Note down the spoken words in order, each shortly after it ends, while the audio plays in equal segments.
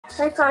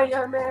Hey,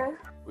 Kanye, man.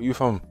 Where you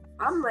from?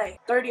 I'm like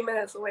 30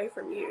 minutes away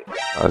from you.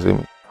 I see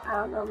me. I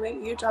don't know,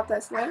 maybe you drop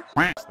that snap?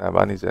 Snap,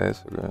 I need your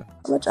Instagram.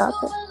 I'm gonna drop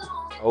it.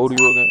 How old are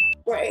you again?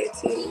 We're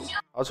 18.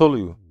 How tall are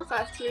you?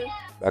 5'2".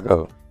 Back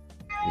up.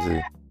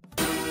 Easy.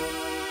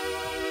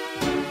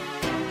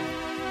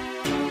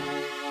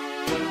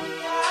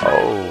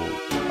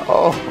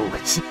 Oh,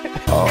 shit.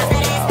 Oh,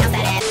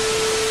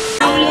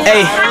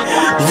 hey,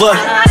 look,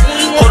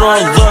 hold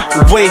on, look,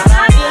 wait,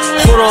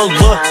 hold on,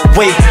 look,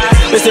 wait.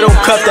 Mister, don't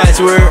cuff that's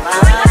weird.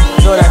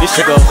 You know how this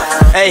shit go.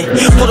 Hey,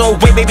 hold on,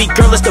 wait, baby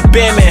girl, it's the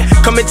band man.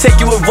 Come and take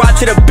you a ride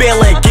to the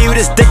bandland. Give you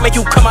this dick, make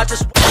you come out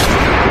just. You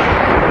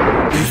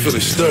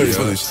feeling sturdy,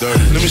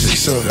 Let me see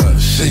something.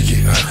 Shake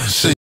it,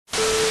 shake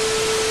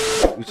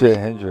it. Future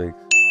Hendrix.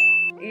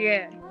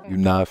 Yeah. You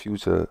not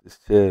Future.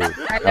 Just chill.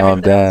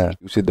 Calm down.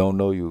 You should don't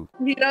know you.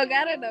 You don't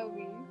gotta know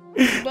me.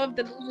 You both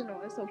delusional.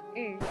 It's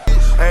okay.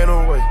 Ain't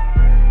no way.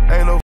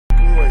 Ain't no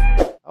fucking way.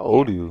 How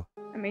old are you?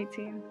 I'm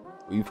 18.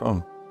 Where you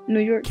from? New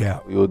York.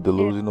 Yeah. You're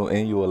delusional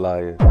and you a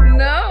liar.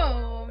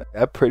 No.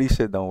 That pretty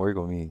shit don't work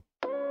on me.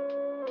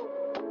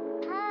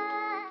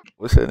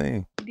 What's your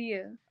name?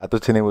 Dia. I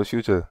thought your name was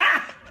Future.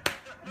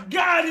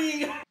 Got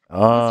it.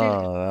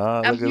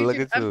 Look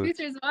at I'm you.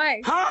 Future's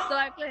wife. So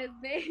I put his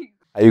name.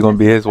 How you gonna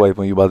be his wife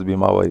when you about to be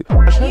my wife?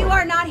 You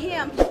are not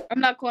him. I'm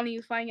not calling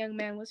you fine young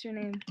man. What's your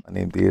name? My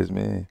name Diaz,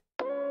 man.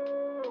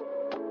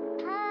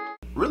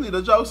 Really,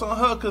 the joke's on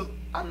her, cause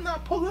I'm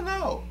not pulling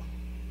out.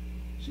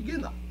 She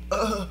getting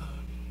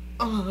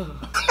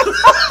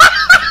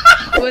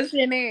What's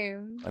your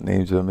name? My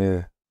name's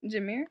Jameer.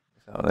 Jameer?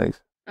 Sound nice?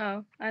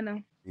 Oh, I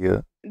know.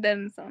 Yeah. That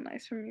doesn't sound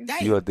nice from you.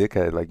 You a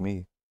dickhead like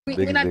me.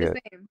 We're not the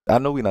same. I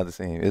know we're not the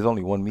same. It's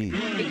only one me.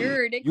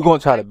 You're a dickhead. You gonna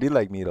try to be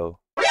like me though.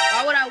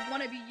 Why would I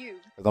want to be you?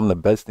 Cause I'm the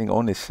best thing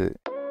on this shit.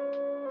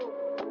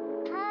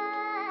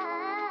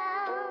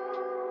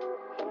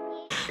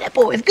 That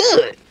boy is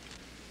good.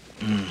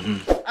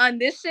 On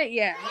this shit,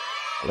 yeah.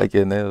 I like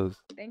your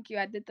nails. Thank you.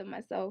 I did them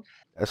myself.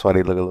 That's why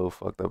they look a little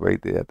fucked up right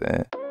there at the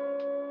end.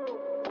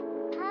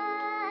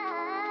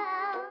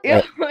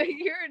 Yo,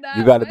 you're not.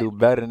 You gotta do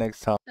better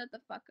next time. Shut the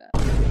fuck up.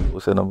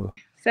 What's your number?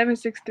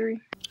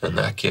 763. And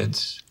that,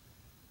 kids,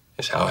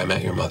 is how I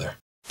met your mother.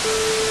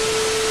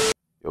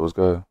 Yo, what's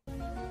good?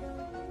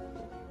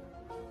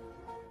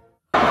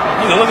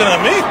 You looking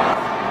at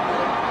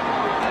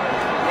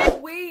me?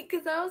 Wait,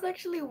 because I was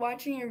actually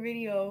watching your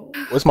video.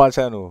 What's my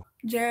channel?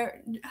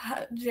 Jeremy,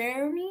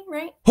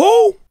 right?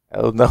 Who?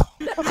 Hell no.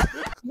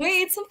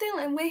 Wait, it's something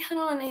like, wait,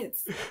 hold on,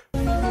 it's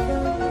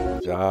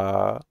Jameer.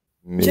 Yeah.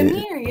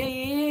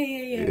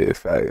 Yeah,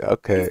 fact.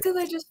 Okay. It's because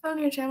I just found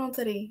your channel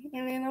today,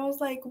 and then I was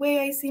like, wait,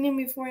 I seen him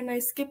before, and I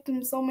skipped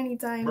him so many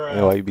times. You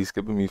know why you be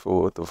skipping me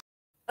for? What the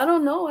I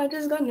don't know, I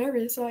just got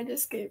nervous, so I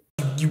just skipped.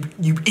 You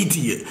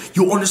idiot.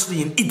 You're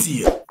honestly an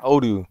idiot. How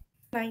old are you?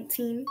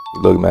 19.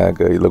 You look mad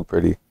good. You look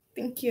pretty.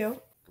 Thank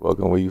you.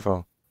 Welcome. Where you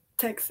from?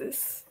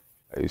 Texas.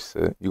 I used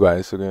to. You got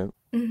Instagram?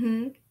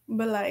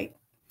 But like,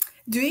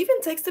 do you even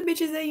text the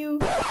bitches that you?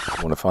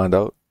 Want to find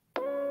out?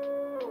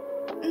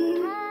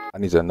 I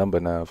need your number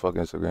now. Fuck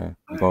Instagram.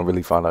 You gonna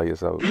really find out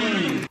yourself.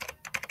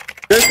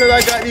 Just cause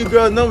I got these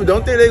girls' number,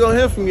 don't think they gonna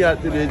hear from me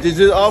after this. It's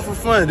just all for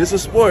fun. This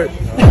is a sport.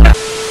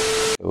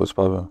 Yo, what's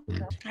poppin'?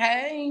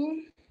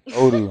 Hey. How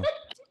old are you?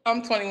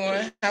 I'm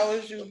 21. How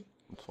old you?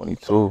 I'm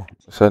 22.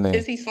 What's her name?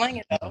 Is he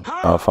slanging though?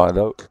 I'll find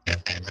out.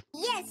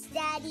 Yes,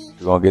 daddy.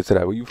 You gonna get to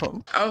that. Where you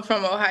from? I'm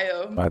from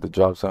Ohio. I have to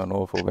drop something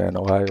off over in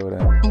Ohio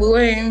then.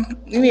 Boy,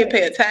 you need to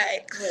pay a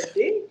tax.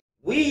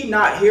 We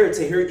not here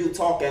to hear you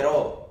talk at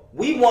all.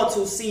 We want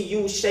to see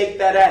you shake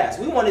that ass.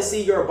 We want to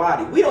see your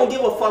body. We don't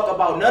give a fuck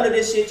about none of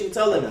this shit you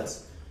telling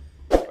us.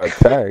 A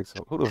tax?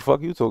 Who the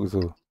fuck you talking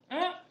to?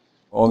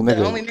 Wrong nigga.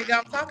 The only nigga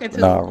I'm talking to.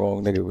 Nah,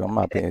 wrong nigga. I'm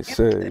not paying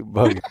shit. You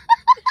bugging.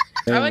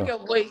 I like your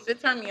voice. It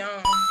turned me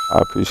on. I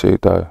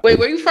appreciate that. Wait,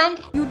 where you from?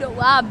 You know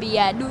where I be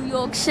at, New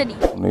York City.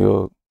 From New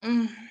York.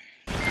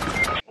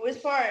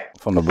 Which part?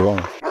 From the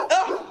Bronx. I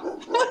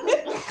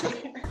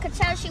could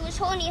tell she was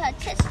horny. Her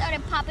tits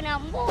started popping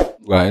out more.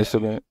 You got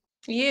Instagram?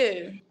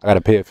 Yeah. I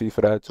gotta pay a fee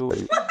for that too.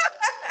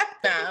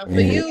 Nah,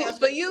 for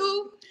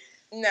you,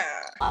 nah.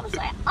 I was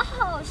like,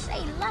 oh, say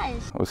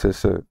less. What's this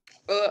shit?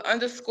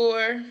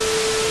 Underscore.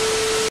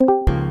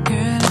 Girl,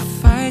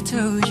 if I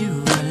told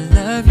you I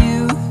love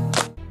you.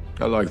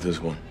 I like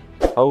this one.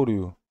 How old are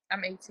you?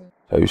 I'm 18.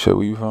 Tell you shit,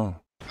 where you from?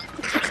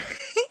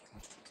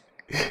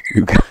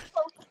 You got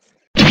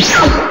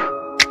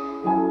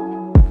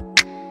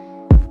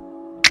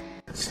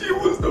She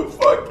was the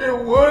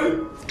fucking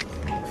one.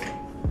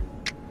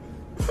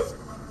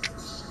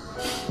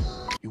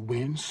 You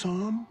win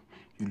some,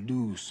 you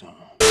lose some.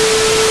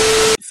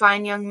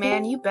 Fine young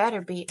man, you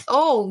better be.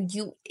 Oh,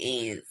 you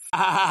is.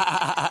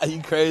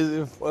 You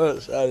crazy fuck,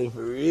 shawty,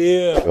 for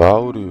real. Yo, how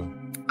old are you?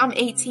 I'm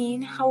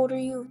 18. How old are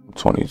you? I'm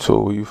 22.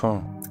 Where you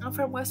from? I'm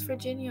from West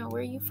Virginia. Where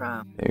are you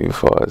from? Yeah, you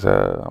far as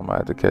hell. I might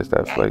have to catch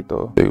that flight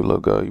though. You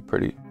look good. You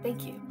pretty.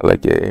 Thank you. I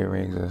like your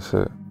earrings and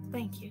shit.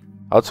 Thank you.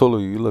 How tall are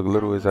you? You look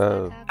little as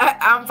hell.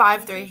 I'm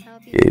 5'3".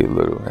 Yeah, you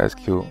little. That's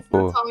cute.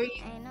 Cool. How tall are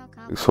you?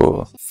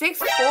 6'4".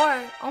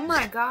 6'4". Oh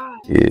my god.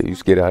 Yeah, you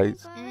scared of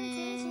heights?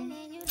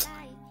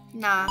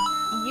 Nah,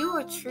 you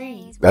a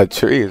tree. That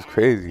tree is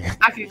crazy.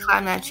 I could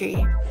climb that tree.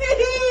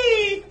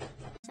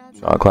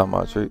 Trying to climb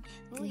my tree.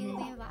 What's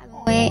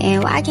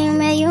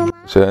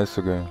your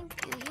Instagram?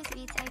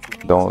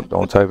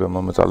 Don't type it,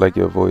 mama. I like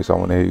your voice. I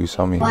want to hear you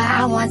tell me.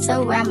 I want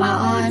to wear my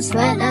arms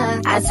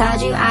sweater. I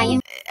told you I am.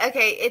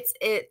 Okay,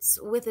 it's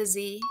with a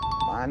Z.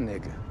 My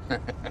nigga.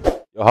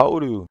 Yo, how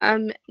old are you?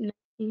 I'm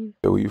 19.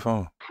 Where you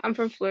from? I'm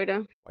from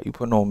Florida. Why you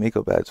putting on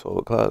makeup at 12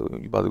 o'clock?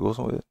 You about to go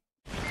somewhere?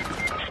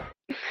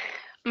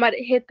 I'm about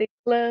to hit the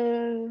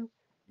club.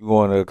 You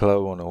going to the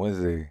club on a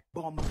Wednesday?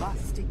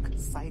 Bombastic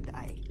side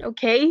eye.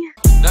 Okay.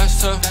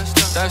 That's tough.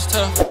 That's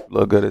tough.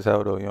 Look good as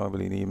hell though. You don't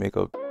really need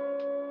makeup.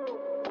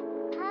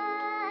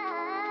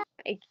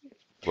 Thank you.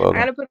 Well, I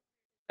gotta put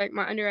like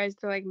my under eyes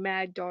to like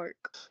mad dark.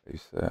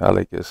 I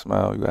like your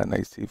smile. You got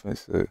nice teeth and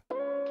shit.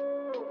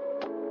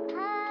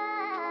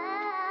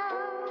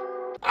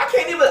 I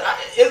can't even.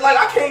 It's like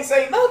I can't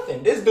say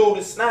nothing. This dude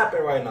is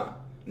snapping right now.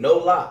 No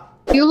lie.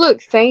 You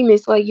look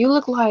famous. Like you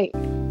look like.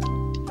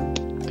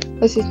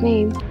 What's his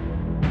name?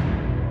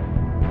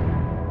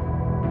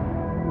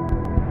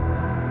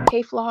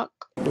 K-Flock.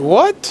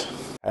 What?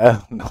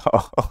 Hell no.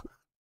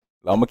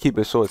 I'm gonna keep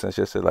it short since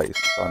your shit like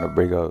it's starting to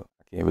break up.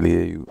 I can't really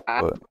hear you.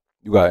 But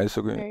you got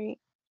Instagram? Right.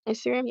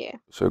 Instagram, yeah.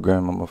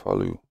 Instagram, I'm gonna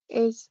follow you.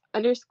 Is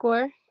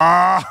 _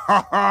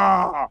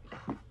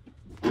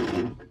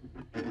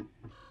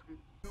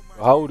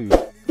 How old are you?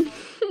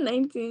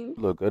 19. You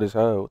look good as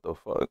hell. What the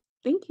fuck?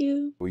 Thank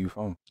you. Where you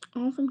from?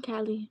 I'm from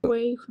Cali. Where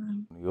are you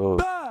from? New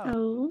York.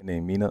 Oh. Your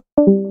name Mina?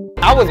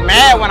 I was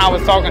mad when I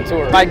was talking to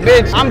her. Like,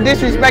 bitch, I'm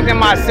disrespecting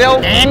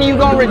myself and you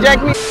gonna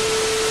reject me?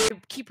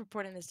 Keep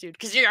reporting this dude,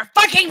 because you're a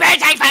fucking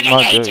bitch. I fucking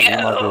hate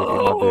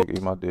you.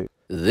 Eat my dick.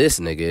 This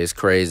nigga is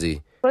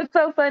crazy. What's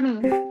so funny?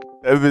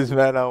 That bitch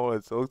mad I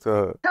want to talk to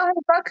her. Tell her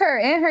fuck her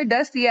and her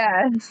dusty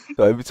ass.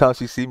 So every time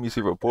she see me,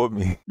 she report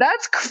me.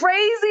 That's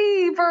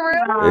crazy, for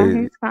real.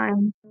 Crazy. He's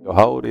fine. Yo,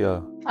 how old are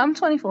y'all? I'm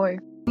 24.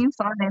 He's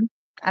fine.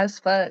 As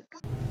fuck.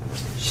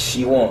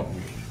 She want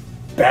me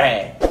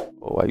bad.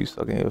 Oh, why you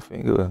sucking your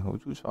finger?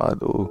 What you trying to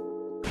do?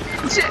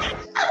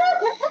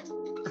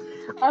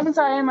 I'm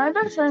sorry, my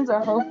best friend's a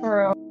hoe for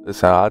real.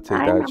 Listen, I'll take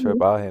that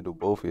trip. I'll handle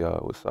both of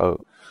y'all. What's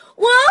up?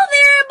 Whoa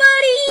there,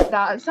 buddy.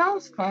 That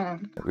sounds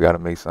fun. We gotta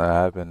make something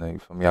happen.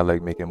 And for me, I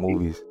like making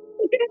movies.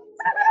 He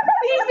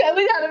said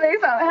we gotta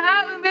make something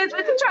happen, bitch.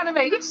 What you trying to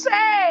make it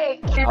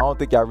shake? I don't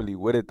think y'all really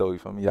with it though. You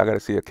feel me? Y'all gotta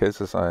see a kiss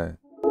or something.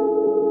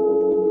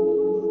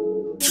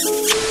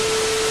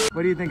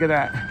 What do you think of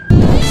that?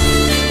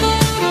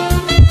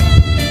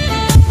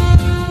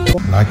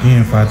 Lock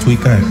in if I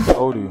tweak out. How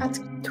old are you? That's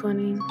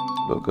 20.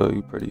 Look good.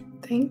 You pretty.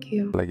 Thank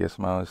you. I like your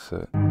smile and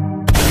shit.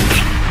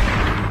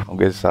 Don't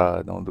get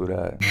shy. Don't do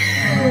that.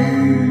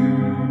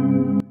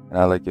 And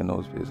I like your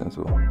nose piercing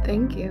too.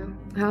 Thank you.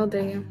 How old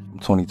are you? I'm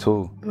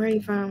 22. Where are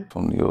you from?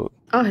 From New York.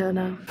 Oh, hell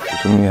no.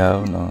 What you mean,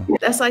 hell no?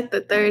 That's like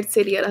the third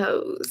city of the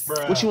hoes.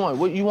 What you want?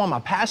 What you want? My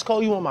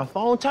passcode? You want my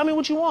phone? Tell me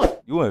what you want.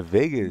 You in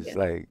Vegas. Yeah.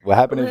 Like, what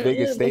happened in Well,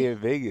 Vegas, yeah, stay in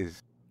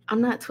Vegas.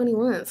 I'm not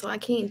 21, so I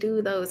can't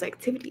do those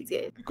activities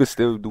yet. You could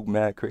still do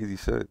mad crazy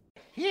shit.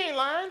 He ain't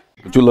lying.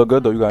 But you look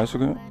good though. You got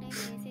Instagram?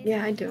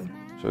 Yeah, I do.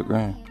 What's your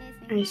gram?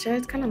 Are you sure?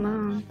 It's kind of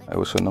long. Hey,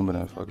 what's your number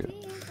then? Fuck it.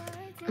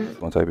 You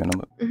want to type your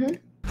number?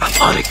 I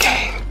love the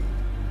game.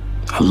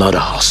 I love the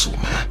hustle,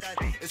 man.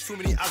 It's too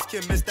many outs,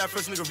 can't miss that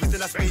first nigga reason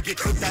that's why you get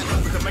clipped that.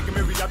 With the mic and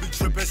Mary, I be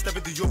tripping,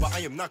 stepping through you, but I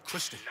am not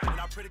Christian.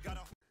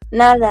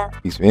 Nada.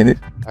 You Spanish?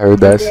 I heard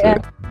that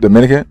shit.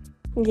 Dominican?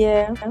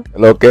 Yeah.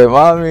 Lo que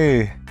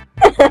mami.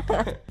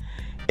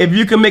 If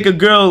you can make a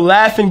girl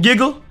laugh and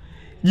giggle,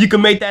 you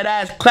can make that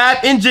ass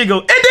clap and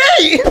jiggle.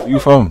 Indeed! Where you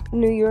from?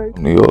 New York.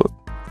 New York.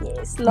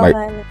 Yes, Long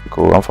Island.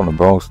 Cool. I'm from the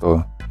Bronx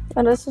though.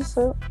 Oh, that's what's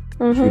up.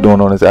 What you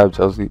doing on this app,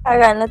 Chelsea? I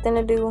got nothing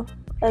to do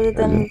other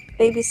than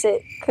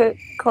babysit, cook,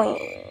 clean,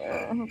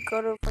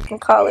 go to fucking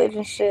college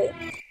and shit.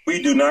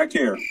 We do not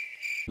care.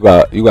 You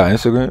got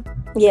Instagram?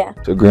 Yeah.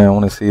 Instagram, I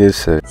want to see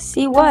his shit.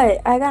 See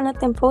what? I got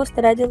nothing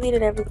posted. I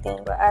deleted everything,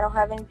 but I don't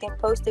have anything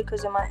posted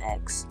because of my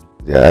ex.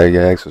 Yeah,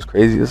 your ex was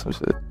crazy or some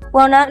shit.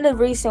 Well, not the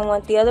recent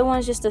one. The other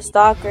one's just a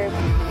stalker.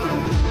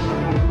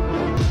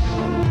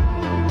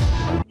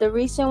 The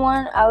recent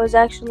one, I was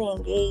actually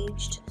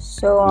engaged.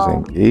 So, was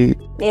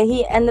engaged? Yeah,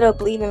 he ended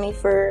up leaving me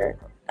for,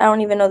 I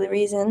don't even know the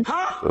reason.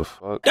 The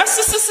fuck? That's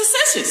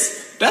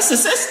suspicious. That's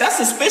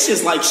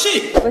suspicious like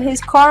shit. But his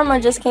karma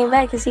just came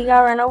back because he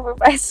got run over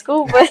by a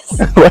school bus.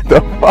 What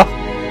the fuck?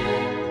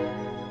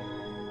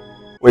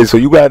 Wait, so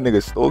you got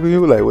niggas stalking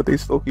you? Like, what they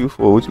stalk you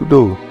for? What you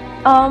do?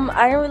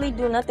 I didn't really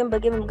do nothing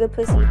but give him good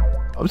pussy.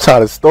 I'm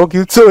trying to stalk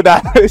you too.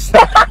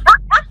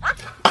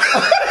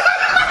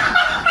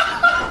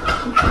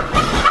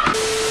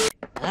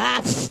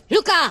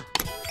 Luca.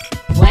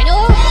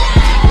 Bueno.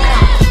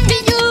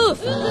 Bindu.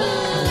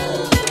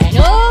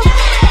 Bueno.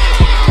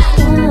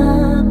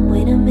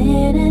 Wait a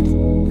minute.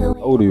 How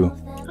old are you?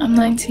 I'm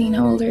 19.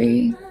 How old are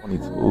you?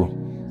 22.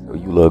 So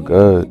you look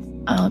good.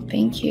 Oh,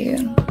 thank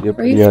you. You're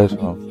pretty ass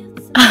from.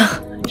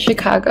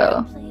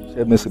 Chicago.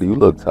 Ethnicity, you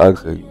look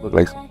toxic. You look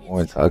like some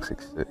foreign toxic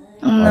shit.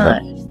 I'm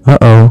not.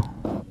 Uh-oh.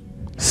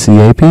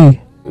 CAP.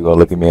 You gonna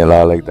look at me and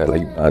lie like that,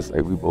 like you not,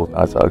 like we both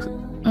not toxic.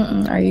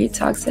 Are you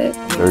toxic?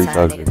 I'm very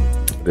toxic.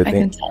 I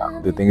can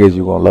tell. The thing is,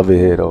 you gonna love it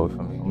here though.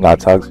 I'm not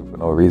toxic for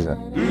no reason.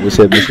 What's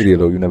ethnicity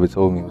though? You never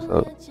told me. What's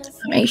up?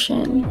 I'm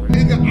Asian.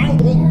 Nigga, I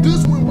want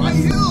this one right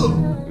here.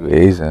 You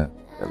Asian?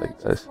 Yeah, like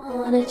that's.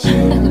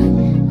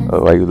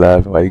 Oh, why you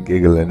laughing? Why you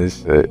giggling?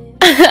 This shit.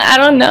 I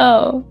don't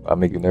know. I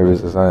make you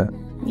nervous or something?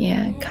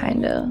 Yeah,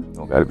 kinda. You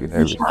don't gotta be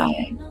nervous.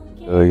 Try.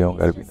 You don't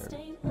gotta be nervous.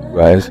 You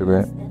got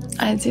Instagram?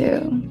 I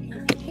do.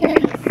 Here.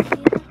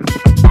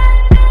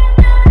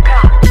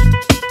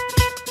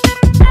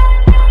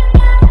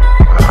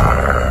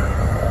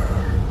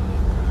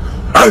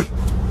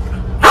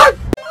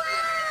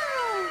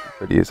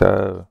 Pretty as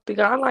hell.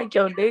 Because I like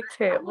your dick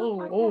tap.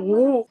 Ooh, ooh,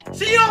 ooh.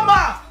 See on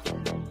my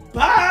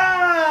body.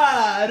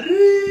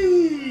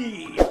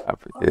 I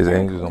forget his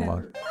angels on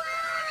my.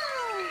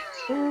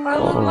 I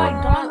look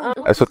like Donna.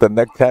 That's what the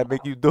neck tap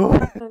make you do.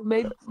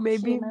 Maybe.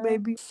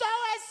 So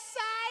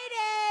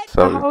excited!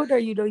 So, How old are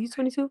you though? You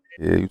 22?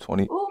 yeah, you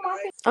 20.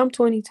 I'm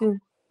 22.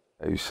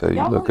 You say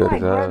you look good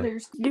as hell.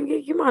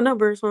 Give my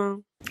number or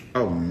something.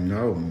 Oh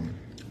no.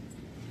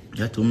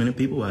 Got too many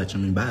people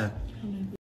watching me. Bye.